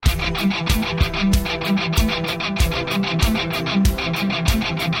Let's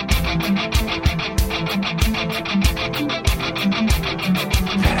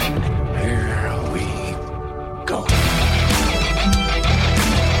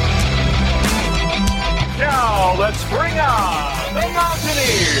bring on the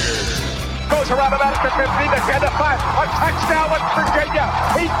Mountaineers. Goes around the basket, 15 to 10 to 5. A touchdown with Virginia.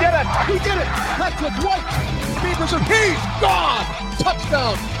 He did it. He did it. That's with White. Beavers are he's gone.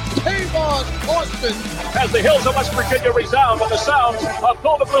 Touchdown. Tavon Austin. As the hills of West Virginia resound with the sounds of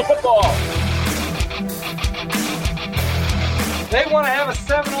Golden Blue football. They want to have a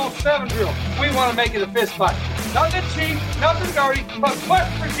 7-on-7 drill. We want to make it a fist fight. Nothing cheap, nothing dirty, but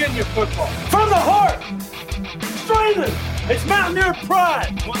West Virginia football. From the heart. Streaming. It's Mountaineer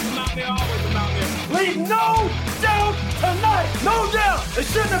pride. Once a Mountaineer, always a Mountaineer. Leave no doubt tonight. No doubt. They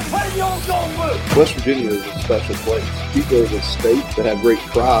shouldn't have played the old Golden Blue. West Virginia is a special place. People of the state that have great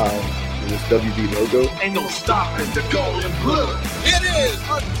pride in this WV logo. Ain't no stopping the Golden Blue. It is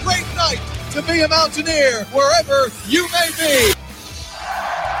a great night to be a Mountaineer wherever you may be.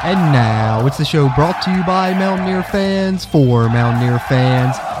 And now it's the show brought to you by Mountaineer fans for Mountaineer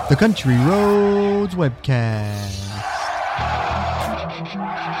fans, the Country Roads Webcast.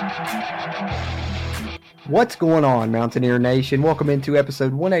 What's going on, Mountaineer Nation? Welcome into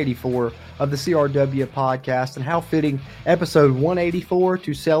episode 184 of the CRW podcast, and how fitting episode 184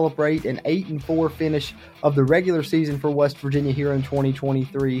 to celebrate an 8-4 finish of the regular season for West Virginia here in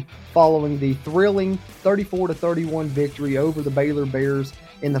 2023, following the thrilling 34-31 victory over the Baylor Bears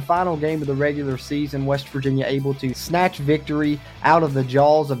in the final game of the regular season. West Virginia able to snatch victory out of the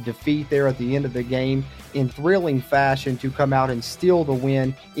jaws of defeat there at the end of the game in thrilling fashion to come out and steal the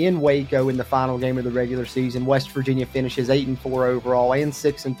win in Waco in the final game of the regular season. West Virginia finishes 8-4 overall and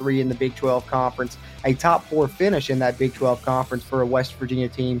 6-3 in the Big 12 Conference, a top 4 finish in that Big 12 Conference for a West Virginia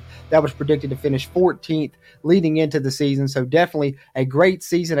team that was predicted to finish 14th leading into the season. So definitely a great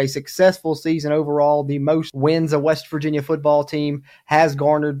season, a successful season overall, the most wins a West Virginia football team has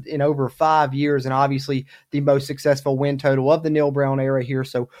garnered in over 5 years, and obviously the most successful win total of the Neil Brown era here.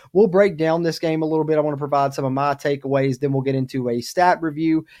 So we'll break down this game a little bit. I want to provide some of my takeaways, then we'll get into a stat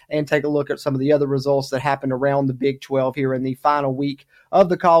review and take a look at some of the other results that happened around the Big 12 here in the final week of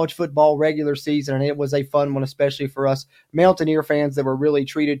the college football regular season. And it was a fun one, especially for us Mountaineer fans that were really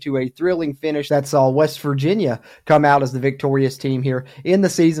treated to a thrilling finish that saw West Virginia come out as the victorious team here in the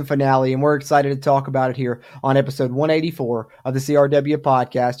season finale. And we're excited to talk about it here on episode 184 of the CRW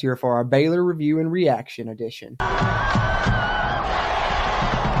podcast here for our Baylor review and reaction edition.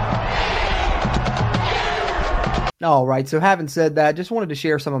 All right, so having said that, just wanted to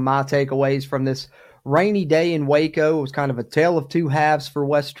share some of my takeaways from this rainy day in Waco. It was kind of a tale of two halves for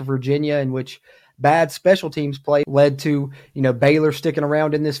West Virginia, in which bad special teams play led to, Baylor sticking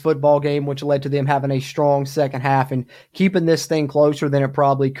around in this football game, which led to them having a strong second half and keeping this thing closer than it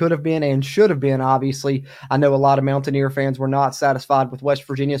probably could have been and should have been, obviously. I know a lot of Mountaineer fans were not satisfied with West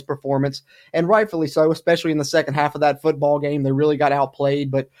Virginia's performance, and rightfully so, especially in the second half of that football game. They really got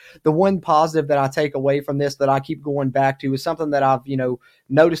outplayed, but the one positive that I take away from this that I keep going back to is something that I've,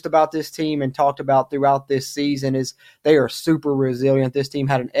 noticed about this team and talked about throughout this season is they are super resilient. This team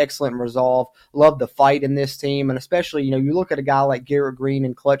had an excellent resolve. Love the fight in this team, and especially, you look at a guy like Garrett Green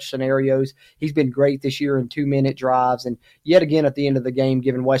in clutch scenarios. He's been great this year in 2-minute drives, and yet again at the end of the game,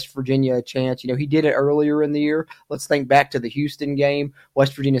 giving West Virginia a chance. He did it earlier in the year. Let's think back to the Houston game.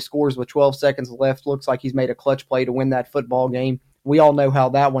 West Virginia scores with 12 seconds left. Looks like he's made a clutch play to win that football game. We all know how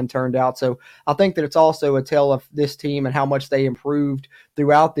that one turned out. So I think that it's also a tale of this team and how much they improved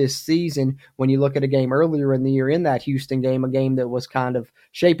throughout this season. When you look at a game earlier in the year, in that Houston game, a game that was kind of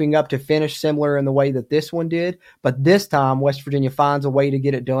shaping up to finish similar in the way that this one did. But this time, West Virginia finds a way to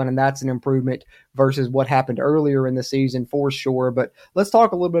get it done, and that's an improvement versus what happened earlier in the season for sure. But let's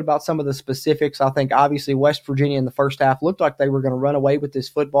talk a little bit about some of the specifics. I think obviously West Virginia in the first half looked like they were going to run away with this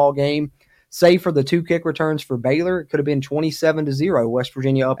football game. Save for the 2 kick returns for Baylor, it could have been 27-0, West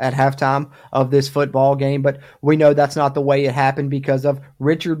Virginia up at halftime of this football game. But we know that's not the way it happened because of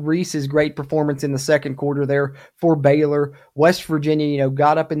Richard Reese's great performance in the second quarter there for Baylor. West Virginia,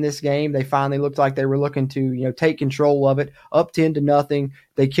 got up in this game. They finally looked like they were looking to, take control of it, up 10-0.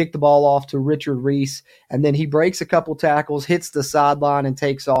 They kick the ball off to Richard Reese, and then he breaks a couple tackles, hits the sideline, and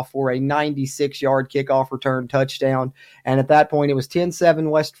takes off for a 96-yard kickoff return touchdown. And at that point, it was 10-7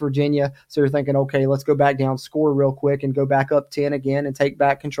 West Virginia. So you're thinking, okay, let's go back down, score real quick, and go back up 10 again and take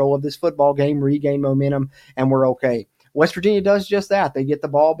back control of this football game, regain momentum, and we're okay. West Virginia does just that. They get the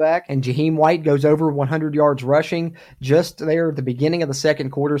ball back, and Jaheim White goes over 100 yards rushing just there at the beginning of the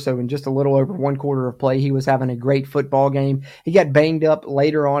second quarter. So in just a little over 1 quarter of play, he was having a great football game. He got banged up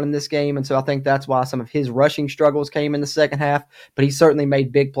later on in this game, and so I think that's why some of his rushing struggles came in the second half. But he certainly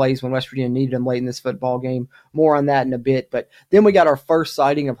made big plays when West Virginia needed him late in this football game. More on that in a bit. But then we got our first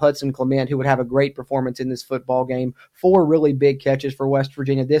sighting of Hudson Clement, who would have a great performance in this football game. 4 really big catches for West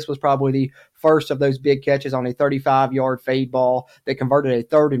Virginia. This was probably the first of those big catches on a 35-yard fade ball that converted a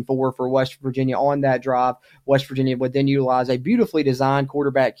 3rd and 4 for West Virginia on that drive. West Virginia would then utilize a beautifully designed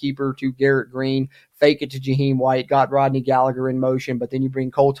quarterback keeper to Garrett Green, fake it to Jaheim White, got Rodney Gallagher in motion, but then you bring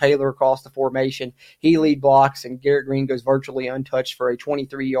Cole Taylor across the formation. He lead blocks, and Garrett Green goes virtually untouched for a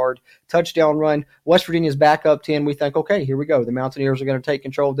 23-yard touchdown run. West Virginia's back up 10. We think, okay, here we go. The Mountaineers are going to take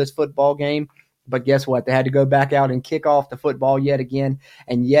control of this football game. But guess what? They had to go back out and kick off the football yet again.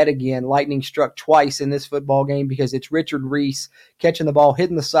 And yet again, lightning struck twice in this football game because it's Richard Reese catching the ball,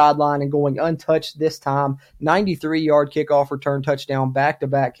 hitting the sideline, and going untouched this time. 93-yard kickoff return touchdown,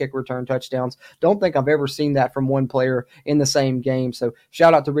 back-to-back kick return touchdowns. Don't think I've ever seen that from one player in the same game. So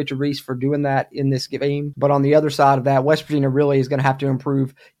shout out to Richard Reese for doing that in this game. But on the other side of that, West Virginia really is going to have to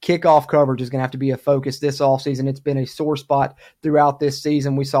improve. Kickoff coverage is going to have to be a focus this offseason. It's been a sore spot throughout this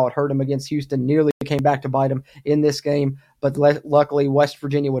season. We saw it hurt them against Houston, nearly came back to bite them in this game. But luckily, West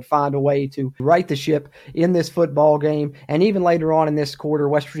Virginia would find a way to right the ship in this football game. And even later on in this quarter,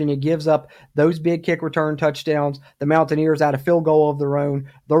 West Virginia gives up those big kick return touchdowns. The Mountaineers out a field goal of their own.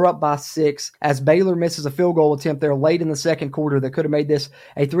 They're up by 6 as Baylor misses a field goal attempt there late in the second quarter that could have made this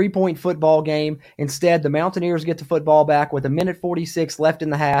a 3-point football game. Instead, the Mountaineers get the football back with 1:46 left in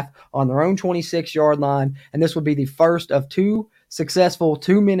the half on their own 26-yard line. And this would be the first of 2 successful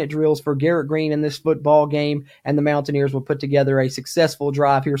 2-minute drills for Garrett Green in this football game, and the Mountaineers will put together a successful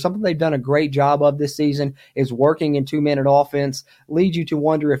drive here. Something they've done a great job of this season is working in 2-minute offense. Leads you to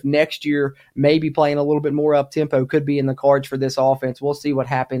wonder if next year maybe playing a little bit more up-tempo could be in the cards for this offense. We'll see what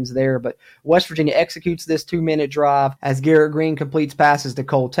happens there, but West Virginia executes this 2-minute drive as Garrett Green completes passes to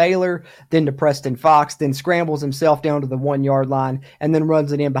Cole Taylor, then to Preston Fox, then scrambles himself down to the 1-yard line, and then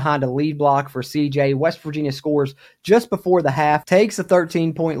runs it in behind a lead block for CJ. West Virginia scores just before the half, takes a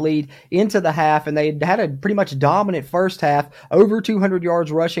 13-point lead into the half, and they had a pretty much dominant first half, over 200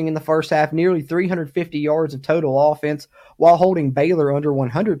 yards rushing in the first half, nearly 350 yards of total offense, while holding Baylor under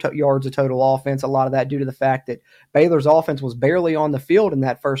 100 yards of total offense. A lot of that due to the fact that Baylor's offense was barely on the field in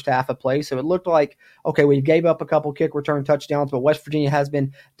that first half of play, so it looked like, okay, we gave up a couple kick return touchdowns, but West Virginia has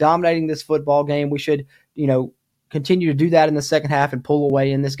been dominating this football game. We should, continue to do that in the second half and pull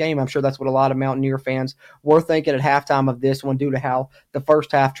away in this game. I'm sure that's what a lot of Mountaineer fans were thinking at halftime of this one due to how the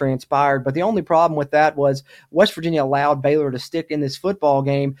first half transpired. But the only problem with that was West Virginia allowed Baylor to stick in this football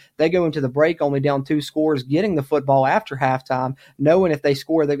game. They go into the break only down 2 scores, getting the football after halftime, knowing if they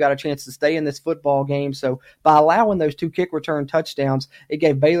score, they've got a chance to stay in this football game. So by allowing those 2 kick return touchdowns, it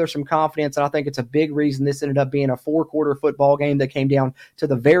gave Baylor some confidence, and I think it's a big reason this ended up being a 4-quarter football game that came down to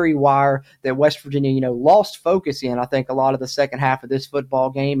the very wire, that West Virginia, lost focus in, I think, a lot of the second half of this football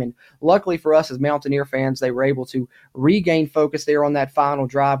game. And luckily for us as Mountaineer fans, they were able to regain focus there on that final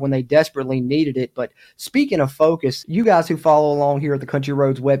drive when they desperately needed it. But speaking of focus, you guys who follow along here at the Country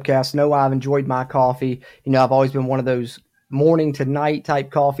Roads webcast know I've enjoyed my coffee. I've always been one of those morning to night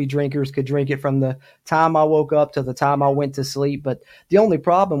type coffee drinkers, could drink it from the time I woke up to the time I went to sleep. But the only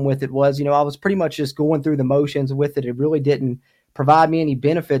problem with it was, I was pretty much just going through the motions with it. It really didn't provide me any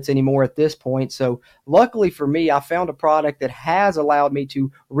benefits anymore at this point. So luckily for me, I found a product that has allowed me to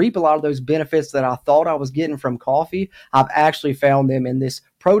reap a lot of those benefits that I thought I was getting from coffee. I've actually found them in this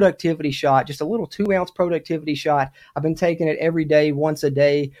productivity shot, just a little 2-ounce productivity shot. I've been taking it every day, once a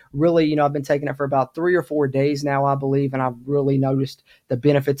day. Really, I've been taking it for about 3 or 4 days now, I believe, and I've really noticed the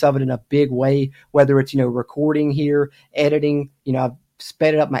benefits of it in a big way, whether it's, recording here, editing, I've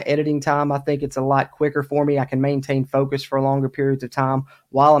sped up my editing time. I think it's a lot quicker for me. I can maintain focus for longer periods of time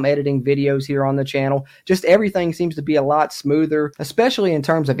while I'm editing videos here on the channel. Just everything seems to be a lot smoother, especially in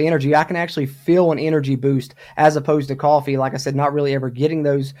terms of energy. I can actually feel an energy boost as opposed to coffee. Like I said, not really ever getting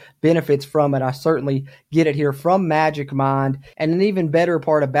those benefits from it. I certainly get it here from Magic Mind. And an even better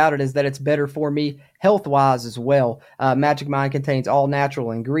part about it is that it's better for me health-wise as well. Magic Mind contains all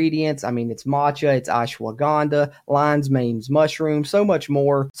natural ingredients. It's matcha, it's ashwagandha, lion's mane's mushroom, so much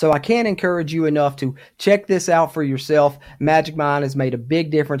more. So I can't encourage you enough to check this out for yourself. Magic Mind has made a big big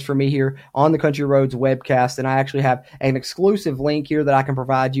difference for me here on the Country Roads webcast. And I actually have an exclusive link here that I can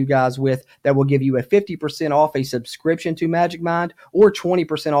provide you guys with that will give you a 50% off a subscription to Magic Mind or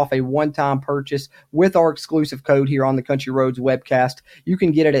 20% off a one-time purchase with our exclusive code here on the Country Roads webcast. You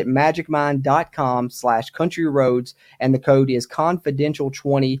can get it at magicmind.com/countryroads, and the code is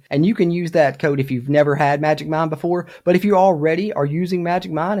confidential20. And you can use that code if you've never had Magic Mind before. But if you already are using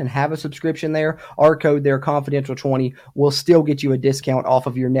Magic Mind and have a subscription there, our code there, confidential20, will still get you a discount off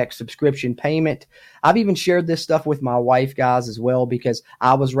of your next subscription payment. I've even shared this stuff with my wife, guys, as well, because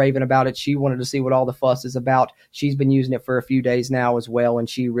I was raving about it. She wanted to see what all the fuss is about. She's been using it for a few days now as well, and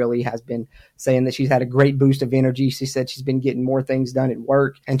she really has been saying that she's had a great boost of energy. She said she's been getting more things done at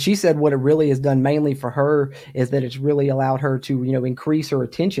work, and she said what it really has done mainly for her is that it's really allowed her to, increase her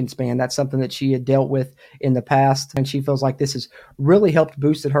attention span. That's something that she had dealt with in the past, and she feels like this has really helped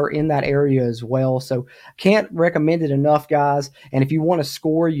boosted her in that area as well. So can't recommend it enough, guys. And if you want to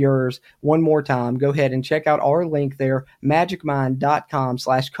score yours one more time, go ahead and check out our link there,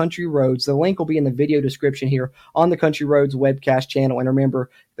 magicmind.com/countryroads. The link will be in the video description here on the Country Roads webcast channel. And remember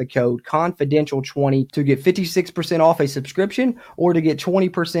the code confidential20 to get 56% off a subscription or to get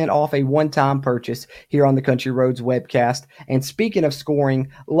 20% off a one-time purchase here on the Country Roads webcast. And speaking of scoring,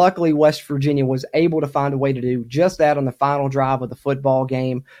 luckily West Virginia was able to find a way to do just that on the final drive of the football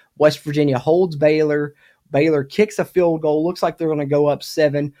game. West Virginia holds Baylor. Baylor kicks a field goal. Looks like they're going to go up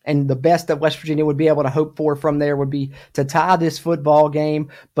 7. And the best that West Virginia would be able to hope for from there would be to tie this football game.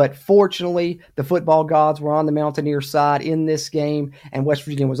 But fortunately, the football gods were on the Mountaineers' side in this game, and West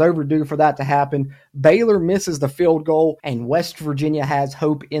Virginia was overdue for that to happen. Baylor misses the field goal, and West Virginia has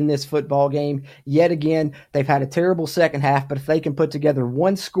hope in this football game. Yet again, they've had a terrible second half, but if they can put together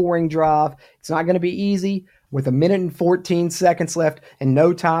one scoring drive, it's not going to be easy. With 1 minute and 14 seconds left and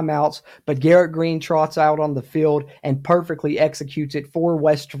no timeouts, but Garrett Green trots out on the field and perfectly executes it for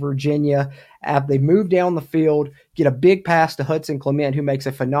West Virginia. They move down the field, get a big pass to Hudson Clement, who makes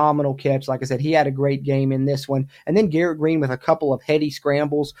a phenomenal catch. Like I said, he had a great game in this one. And then Garrett Green with a couple of heady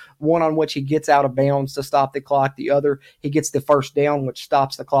scrambles, one on which he gets out of bounds to stop the clock. The other, he gets the first down, which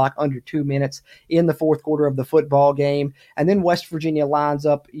stops the clock under 2 minutes in the fourth quarter of the football game. And then West Virginia lines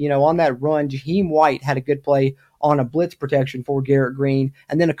up, on that run. Jaheim White had a good play on a blitz protection for Garrett Green.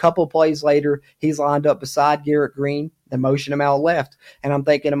 And then a couple of plays later, he's lined up beside Garrett Green. They motion him out left. And I'm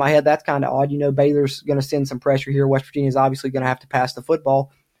thinking in my head, that's kind of odd. Baylor's going to send some pressure here. West Virginia's obviously going to have to pass the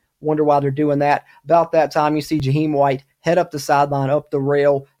football. Wonder why they're doing that. About that time, you see Jaheim White head up the sideline, up the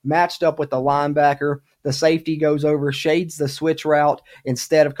rail, matched up with the linebacker. The safety goes over, shades the switch route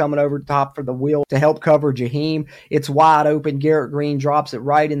instead of coming over the top for the wheel to help cover Jaheim. It's wide open. Garrett Green drops it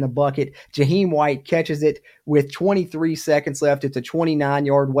right in the bucket. Jaheim White catches it with 23 seconds left. It's a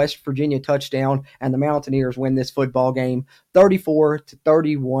 29-yard West Virginia touchdown, and the Mountaineers win this football game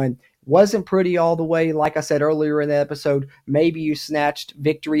 34-31. Wasn't pretty all the way. Like I said earlier in the episode, maybe you snatched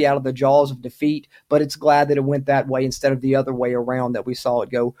victory out of the jaws of defeat, but it's glad that it went that way instead of the other way around that we saw it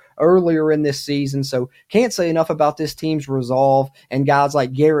go earlier in this season. So can't say enough about this team's resolve and guys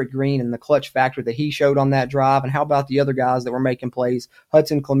like Garrett Green and the clutch factor that he showed on that drive. And how about the other guys that were making plays?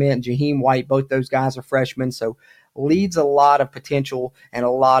 Hudson Clement, Jaheim White, both those guys are freshmen. So leads a lot of potential and a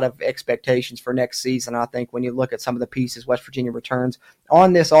lot of expectations for next season. I think when you look at some of the pieces West Virginia returns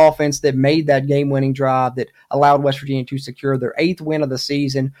on this offense that made that game-winning drive that allowed West Virginia to secure their 8th win of the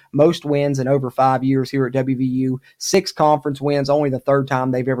season, most wins in over 5 years here at WVU, 6 conference wins, only the 3rd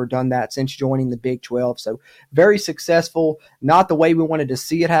time they've ever done that since joining the Big 12. So very successful, not the way we wanted to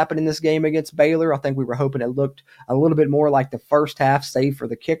see it happen in this game against Baylor. I think we were hoping it looked a little bit more like the first half, save for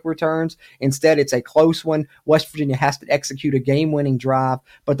the kick returns. Instead, it's a close one. West Virginia has to execute a game-winning drive,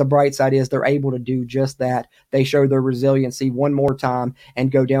 but the bright side is they're able to do just that. They show their resiliency one more time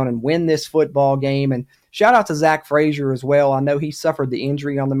and go down and win this football game. And shout out to Zach Frazier as well. I know he suffered the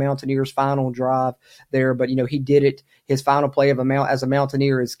injury on the Mountaineers' final drive there, but he did it. His final play as a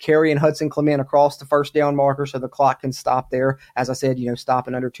Mountaineer is carrying Hudson Clement across the first down marker so the clock can stop there. As I said,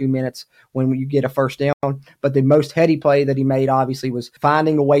 stopping under 2 minutes when you get a first down. But the most heady play that he made, obviously, was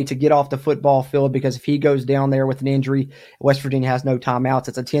finding a way to get off the football field, because if he goes down there with an injury, West Virginia has no timeouts.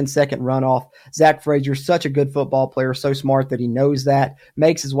 It's a 10-second runoff. Zach Frazier, such a good football player, so smart that he knows that,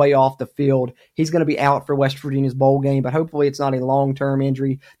 makes his way off the field. He's going to be out out for West Virginia's bowl game, but hopefully it's not a long-term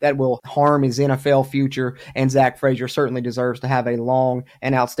injury that will harm his NFL future. And Zach Frazier certainly deserves to have a long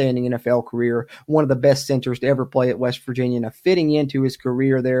and outstanding NFL career. One of the best centers to ever play at West Virginia, and fitting into his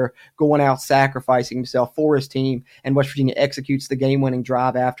career there, going out sacrificing himself for his team, and West Virginia executes the game-winning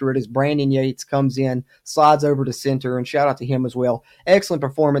drive after it as Brandon Yates comes in, slides over to center, and shout out to him as well. Excellent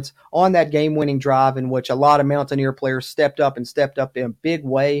performance on that game-winning drive in which a lot of Mountaineer players stepped up in a big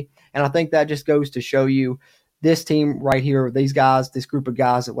way. And I think that just goes to show you this team right here, these guys, this group of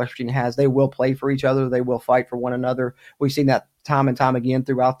guys that West Virginia has, they will play for each other. They will fight for one another. We've seen that time and time again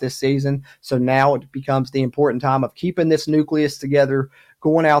throughout this season. So now it becomes the important time of keeping this nucleus together,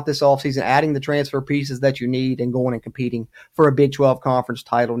 going out this offseason, adding the transfer pieces that you need, and going and competing for a Big 12 conference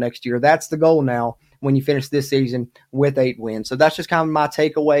title next year. That's the goal now when you finish this season with 8 wins. So that's just kind of my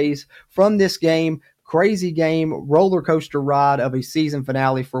takeaways from this game. Crazy game, roller coaster ride of a season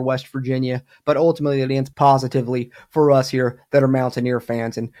finale for West Virginia, but ultimately it ends positively for us here that are Mountaineer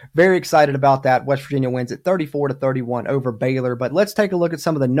fans, and very excited about that. West Virginia wins at 34-31 over Baylor. But let's take a look at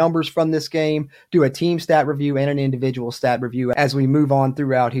some of the numbers from this game, do a team stat review and an individual stat review as we move on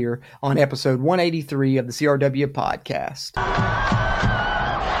throughout here on episode 183 of the CRW podcast.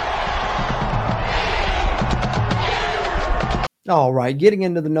 All right, getting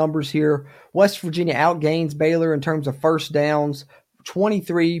into the numbers here, West Virginia outgains Baylor in terms of first downs,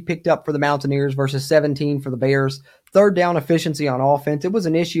 23 picked up for the Mountaineers versus 17 for the Bears. Third down efficiency on offense, it was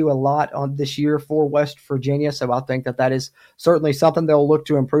an issue a lot on this year for West Virginia, so I think that is certainly something they'll look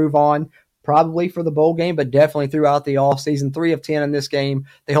to improve on, probably for the bowl game, but definitely throughout the offseason. 3 of 10 in this game.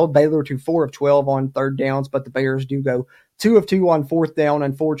 They hold Baylor to 4 of 12 on third downs, but the Bears do go 2 of 2 on fourth down.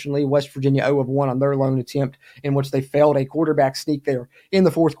 Unfortunately, West Virginia 0 of 1 on their lone attempt, in which they failed a quarterback sneak there in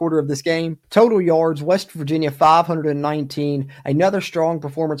the fourth quarter of this game. Total yards, West Virginia 519. Another strong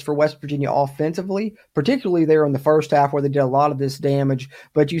performance for West Virginia offensively, particularly there in the first half where they did a lot of this damage.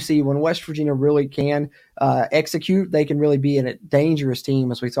 But you see, when West Virginia really can execute, they can really be a dangerous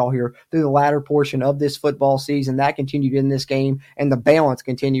team, as we saw here through the latter portion of this football season. That continued in this game, and the balance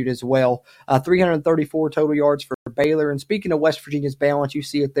continued as well. 334 total yards for Baylor. And speaking of West Virginia's balance, you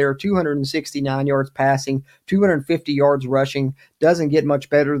see it there, 269 yards passing, 250 yards rushing. Doesn't get much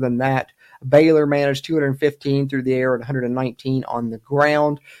better than that. Baylor managed 215 through the air and 119 on the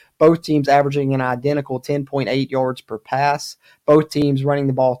ground. Both teams averaging an identical 10.8 yards per pass. Both teams running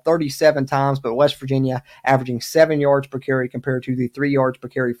the ball 37 times, but West Virginia averaging 7 yards per carry compared to the 3 yards per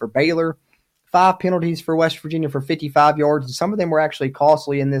carry for Baylor. 5 penalties for West Virginia for 55 yards, and some of them were actually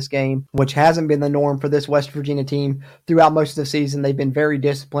costly in this game, which hasn't been the norm for this West Virginia team throughout most of the season. They've been very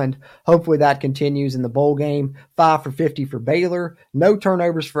disciplined. Hopefully that continues in the bowl game. 5 for 50 for Baylor. No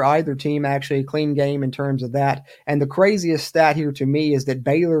turnovers for either team, actually a clean game in terms of that. And the craziest stat here to me is that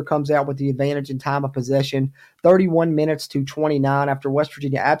Baylor comes out with the advantage in time of possession, 31 minutes to 29, after West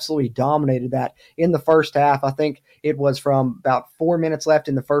Virginia absolutely dominated that in the first half. I think it was from about 4 minutes left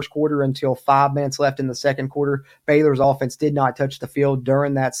in the first quarter until 5 minutes left in the second quarter. Baylor's offense did not touch the field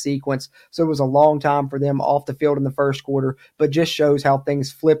during that sequence, so it was a long time for them off the field in the first quarter, but just shows how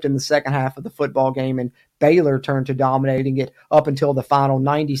things flipped in the second half of the football game, and Baylor turned to dominating it up until the final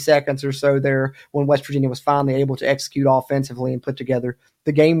 90 seconds or so there, when West Virginia was finally able to execute offensively and put together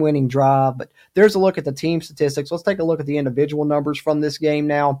the game-winning drive. But there's a look at the team statistics. Let's take a look at the individual numbers from this game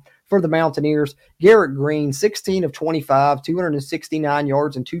now. For the Mountaineers, Garrett Green, 16 of 25, 269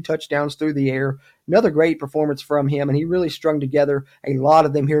 yards and 2 touchdowns through the air. Another great performance from him, and he really strung together a lot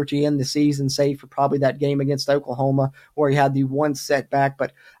of them here to end the season, save for probably that game against Oklahoma where he had the one setback.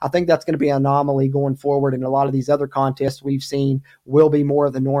 But I think that's going to be an anomaly going forward, and a lot of these other contests we've seen will be more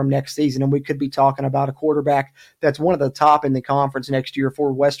of the norm next season, and we could be talking about a quarterback that's one of the top in the conference next year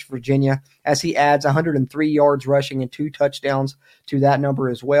for West Virginia, as he adds 103 yards rushing and 2 touchdowns to that number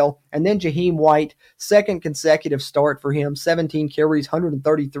as well. And then Jaheim White, second consecutive start for him, 17 carries,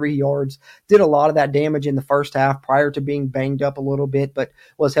 133 yards, did a lot of that damage in the first half prior to being banged up a little bit, but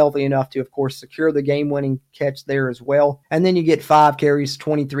was healthy enough to, of course, secure the game-winning catch there as well. And then you get 5 carries,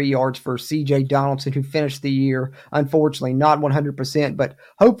 23 yards for C.J. Donaldson, who finished the year, unfortunately, not 100%, but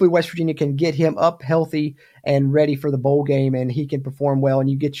hopefully West Virginia can get him up healthy and ready for the bowl game, and he can perform well, and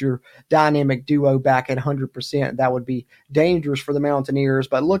you get your dynamic duo back at 100%. That would be dangerous for the Mountaineers.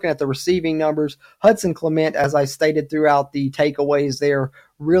 But looking at the receiving numbers, Hudson Clement, as I stated throughout the takeaways there,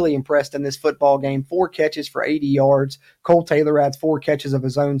 really impressed in this football game. 4 catches for 80 yards, Cole Taylor adds 4 catches of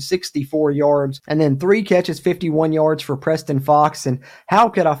his own, 64 yards, and then 3 catches, 51 yards for Preston Fox. And how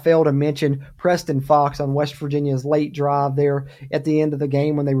could I fail to mention Preston Fox on West Virginia's late drive there at the end of the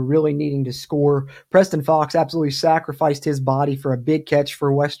game when they were really needing to score? Preston Fox absolutely sacrificed his body for a big catch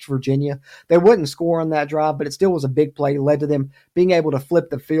for West Virginia. They wouldn't score on that drive, but it still was a big play, led to them being able to flip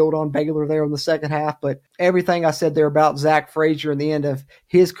the field on Baylor there in the second half. But everything I said there about Zach Frazier and the end of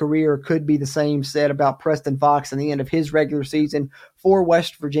his career could be the same said about Preston Fox and the end of his regular season for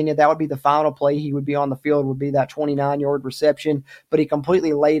West Virginia. That would be the final play he would be on the field, would be that 29-yard reception. But he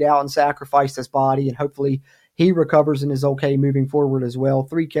completely laid out and sacrificed his body, and hopefully he recovers and is okay moving forward as well.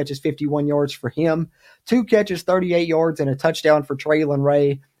 3 catches, 51 yards for him. 2 catches, 38 yards, and a touchdown for Traylon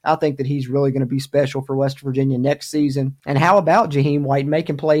Ray. I think that he's really going to be special for West Virginia next season. And how about Jaheim White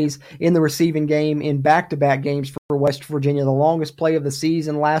making plays in the receiving game in back-to-back games for West Virginia? The longest play of the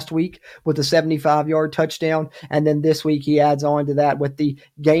season last week with a 75-yard touchdown. And then this week he adds on to that with the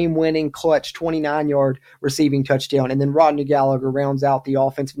game-winning clutch 29-yard receiving touchdown. And then Rodney Gallagher rounds out the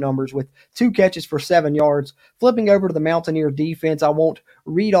offensive numbers with 2 catches for 7 yards. Flipping over to the Mountaineer defense, I won't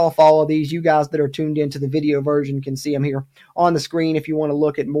read off all of these. You guys that are tuned into the video version can see them here on the screen. If you want to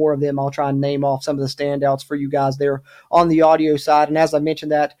look at more of them, I'll try and name off some of the standouts for you guys there on the audio side. And as I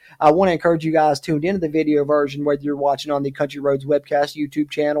mentioned that, I want to encourage you guys tuned into the video version, whether you're watching on the Country Roads Webcast YouTube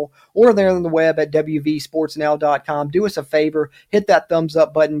channel or there on the web at wvsportsnow.com. Do us a favor, hit that thumbs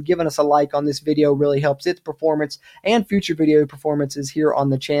up button. Giving us a like on this video really helps its performance and future video performances here on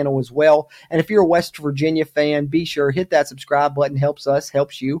the channel as well. And if you're a West Virginia fan, be sure hit that subscribe button. Helps us,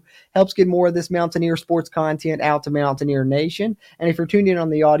 helps you, helps get more of this Mountaineer sports content out to Mountaineer Nation. And if you're tuned in on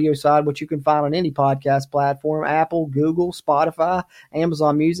the audio side, which you can find on any podcast platform, Apple, Google, Spotify,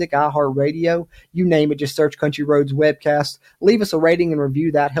 Amazon Music, iHeartRadio, you name it, just search Country Roads Webcast. Leave us a rating and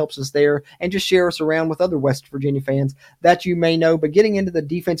review. That helps us there. And just share us around with other West Virginia fans that you may know. But getting into the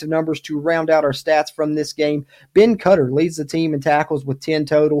defensive numbers to round out our stats from this game, Ben Cutter leads the team in tackles with 10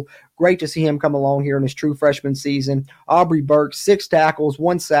 total. Great to see him come along here in his true freshman season. Aubrey Burke, 6 tackles,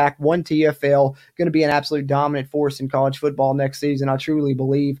 1 sack, 1 TFL. Going to be an absolute dominant force in college football next season. I truly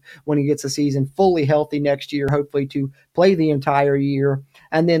believe when he gets the season fully healthy next year, hopefully to play the entire year.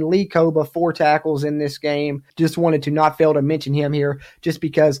 And then Lee Koba, 4 tackles in this game. Just wanted to not fail to mention him here just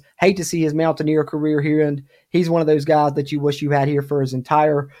because hate to see his Mountaineer career here. And he's one of those guys that you wish you had here for his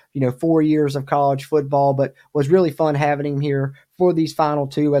entire, 4 years of college football, but was really fun having him here for these final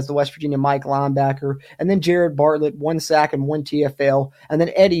 2 as the West Virginia Mike linebacker. And then Jared Bartlett, 1 sack and 1 TFL. And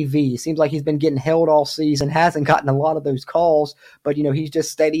then Eddie V. Seems like he's been getting held all season, hasn't gotten a lot of those calls, but, he's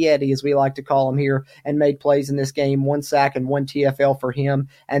just steady Eddie, as we like to call him here, and made plays in this game. 1 sack and 1 TFL for him.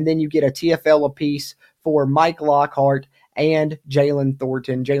 And then you get a TFL apiece for Mike Lockhart and Jalen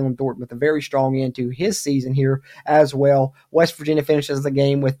Thornton. Jalen Thornton with a very strong end to his season here as well. West Virginia finishes the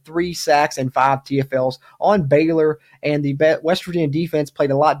game with 3 sacks and 5 TFLs on Baylor, and the West Virginia defense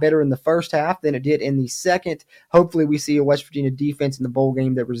played a lot better in the first half than it did in the second. Hopefully we see a West Virginia defense in the bowl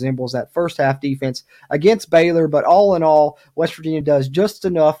game that resembles that first half defense against Baylor, but all in all, West Virginia does just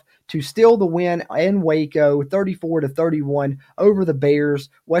enough to steal the win in Waco, 34-31 over the Bears.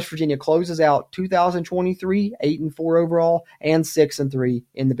 West Virginia closes out 2023, 8-4 overall, and 6-3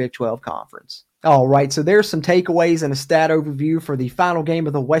 in the Big 12 Conference. All right, so there's some takeaways and a stat overview for the final game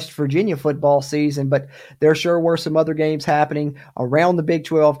of the West Virginia football season, but there sure were some other games happening around the Big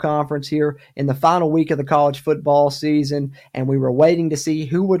 12 Conference here in the final week of the college football season, and we were waiting to see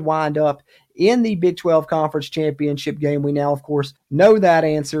who would wind up in the Big 12 Conference Championship game. We now, of course, know that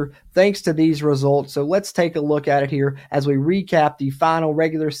answer thanks to these results. So let's take a look at it here as we recap the final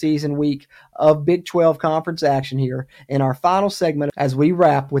regular season week of Big 12 Conference action here in our final segment as we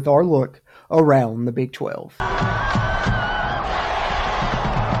wrap with our look around the Big 12.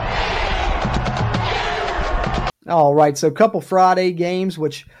 All right, so a couple Friday games,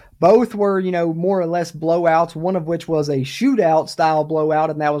 which both were, more or less blowouts, one of which was a shootout-style blowout,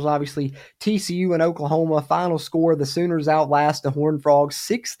 and that was obviously TCU and Oklahoma. Final score, the Sooners outlast the Horned Frogs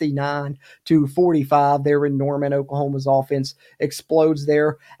 69-45 there in Norman. Oklahoma's offense explodes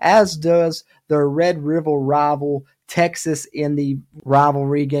there, as does the Red River rival Texas in the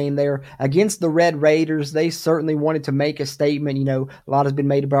rivalry game there against the Red Raiders. They certainly wanted to make a statement. A lot has been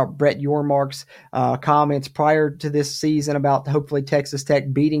made about Brett Yormark's comments prior to this season about hopefully Texas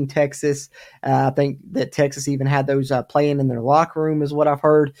Tech beating Texas. I think that Texas even had those playing in their locker room is what I've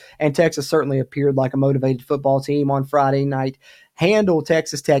heard. And Texas certainly appeared like a motivated football team on Friday night. Handled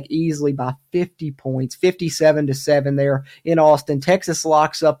Texas Tech easily by 50 points, 57-7 there in Austin. Texas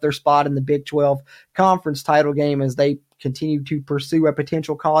locks up their spot in the Big 12 Conference title game as they continue to pursue a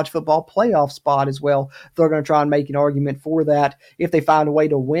potential college football playoff spot as well. They're going to try and make an argument for that if they find a way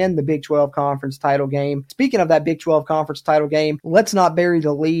to win the Big 12 conference title game. Speaking of that Big 12 conference title game, let's not bury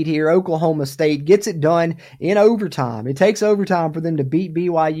the lead here. Oklahoma State gets it done in overtime. It takes overtime for them to beat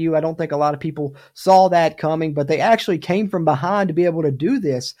BYU. I don't think a lot of people saw that coming, but they actually came from behind to be able to do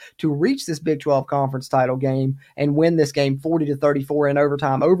this, to reach this Big 12 conference title game and win this game 40-34 in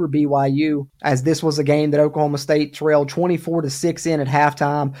overtime over BYU, as this was a game that Oklahoma State trailed 24-6 in at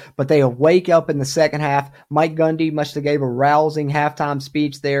halftime, but they wake up in the second half. Mike Gundy must have gave a rousing halftime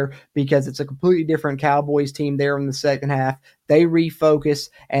speech there, because it's a completely different Cowboys team there in the second half. They refocus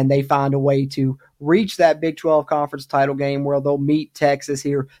and they find a way to reach that Big 12 conference title game where they'll meet Texas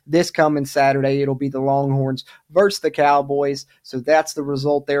here this coming Saturday. It'll be the Longhorns versus the Cowboys. So that's the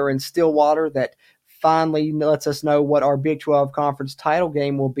result there in Stillwater that finally lets us know what our Big 12 conference title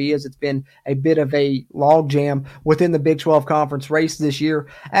game will be, as it's been a bit of a logjam within the Big 12 conference race this year,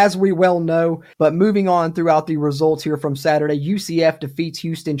 as we well know. But moving on throughout the results here from Saturday, UCF defeats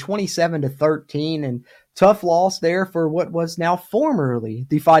Houston 27-13, and tough loss there for what was now formerly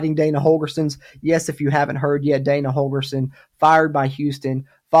the Fighting Dana Holgersons. Yes, if you haven't heard yet, Dana Holgerson fired by Houston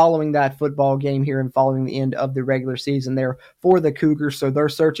following that football game here and following the end of the regular season there for the Cougars. So they're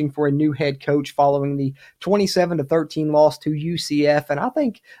searching for a new head coach following the 27-13 loss to UCF. And I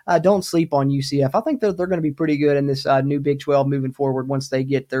think don't sleep on UCF. I think that they're going to be pretty good in this new Big 12 moving forward once they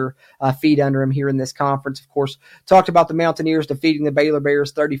get their feet under them here in this conference. Of course, talked about the Mountaineers defeating the Baylor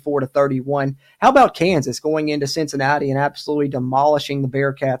Bears 34-31. How about Kansas going into Cincinnati and absolutely demolishing the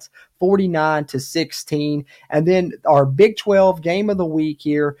Bearcats 49-16. And then our Big 12 game of the week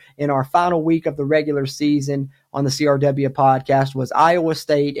here in our final week of the regular season on the CRW podcast was Iowa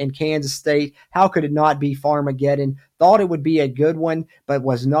State and Kansas State. How could it not be Farmageddon? Thought it would be a good one, but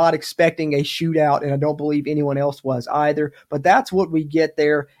was not expecting a shootout, and I don't believe anyone else was either. But that's what we get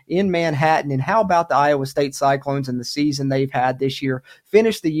there in Manhattan. And how about the Iowa State Cyclones and the season they've had this year?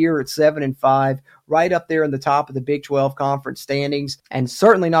 Finished the year at 7-5, right up there in the top of the Big 12 conference standings, and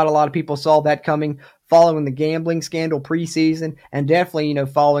certainly not a lot of people saw that coming following the gambling scandal preseason, and definitely,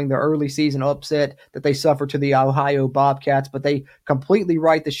 following the early season upset that they suffered to the Ohio Bobcats. But they completely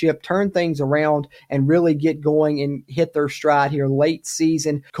right the ship, turn things around, and really get going and hit their stride here late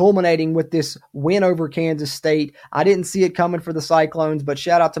season, culminating with this win over Kansas State. I didn't see it coming for the Cyclones, but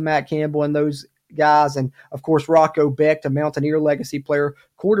shout out to Matt Campbell and those guys, and of course Rocco Becht, a Mountaineer legacy player,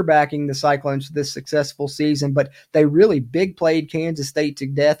 quarterbacking the Cyclones this successful season. But they really big played Kansas State to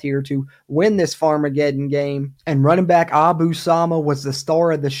death here to win this Farmageddon game. And running back Abu Sama was the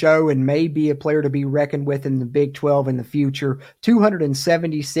star of the show and may be a player to be reckoned with in the Big 12 in the future.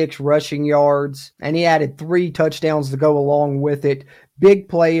 276 rushing yards, and he added 3 touchdowns to go along with it. Big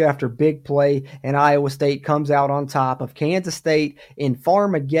play after big play, and Iowa State comes out on top of Kansas State in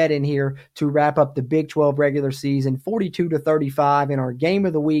Farmageddon here to wrap up the Big 12 regular season 42-35 in our game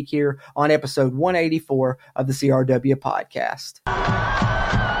of the week here on episode 184 of the CRW podcast.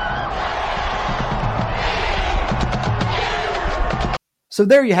 So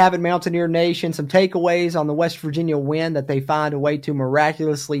there you have it, Mountaineer Nation. Some takeaways on the West Virginia win that they find a way to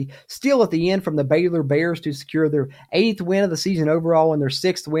miraculously steal at the end from the Baylor Bears to secure their 8th win of the season overall and their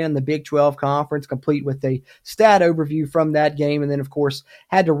 6th win in the Big 12 Conference, complete with a stat overview from that game. And then, of course,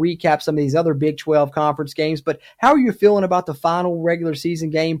 had to recap some of these other Big 12 Conference games. But how are you feeling about the final regular season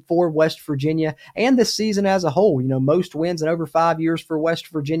game for West Virginia and this season as a whole? Most wins in over 5 years for West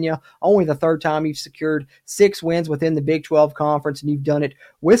Virginia. Only the 3rd time you've secured 6 wins within the Big 12 Conference, and you've done it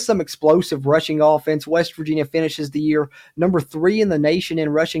with some explosive rushing offense. West Virginia finishes the year number 3 in the nation in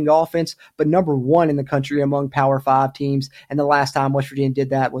rushing offense, but number 1 in the country among Power 5 teams. And the last time West Virginia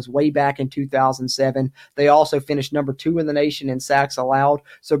did that was way back in 2007. They also finished number 2 in the nation in sacks allowed.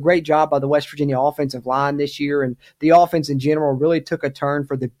 So great job by the West Virginia offensive line this year. And the offense in general really took a turn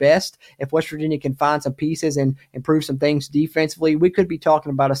for the best. If West Virginia can find some pieces and improve some things defensively, we could be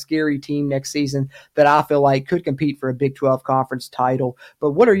talking about a scary team next season that I feel like could compete for a Big 12 conference title.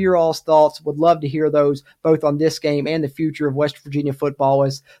 But what are your all's thoughts? Would love to hear those both on this game and the future of West Virginia football,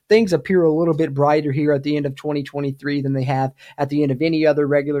 as things appear a little bit brighter here at the end of 2023 than they have at the end of any other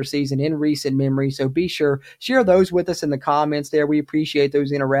regular season in recent memory. So be sure, share those with us in the comments there. We appreciate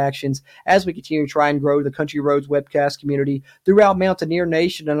those interactions as we continue to try and grow the Country Roads webcast community throughout Mountaineer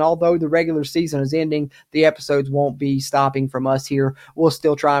Nation. And although the regular season is ending, the episodes won't be stopping from us here. We'll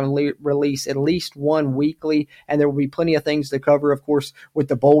still try and release at least one weekly, and there will be plenty of things to cover, of course, course, with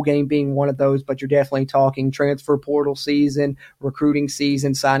the bowl game being one of those, but you're definitely talking transfer portal season, recruiting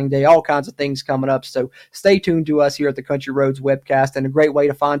season, signing day, all kinds of things coming up. So stay tuned to us here at the Country Roads webcast. And a great way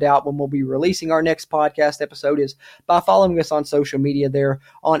to find out when we'll be releasing our next podcast episode is by following us on social media there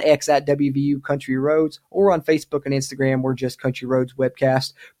on X at WVU Country Roads, or on Facebook and Instagram. We're just Country Roads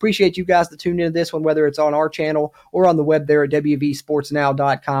Webcast. Appreciate you guys to tune into this one, whether it's on our channel or on the web there at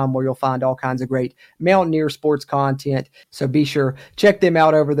WVSportsNow.com, where you'll find all kinds of great Mountaineer sports content. So be sure, check them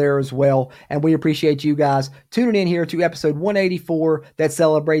out over there as well. And we appreciate you guys tuning in here to episode 184 that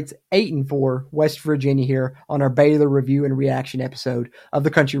celebrates 8-4 West Virginia here on our Baylor review and reaction episode of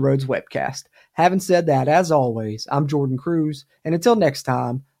the Country Roads Webcast. Having said that, as always, I'm Jordan Cruz, and until next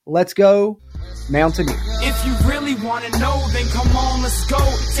time, let's go Mountaineer. If you really want to know, then come on, let's go.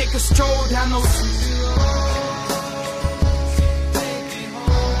 Take a stroll down those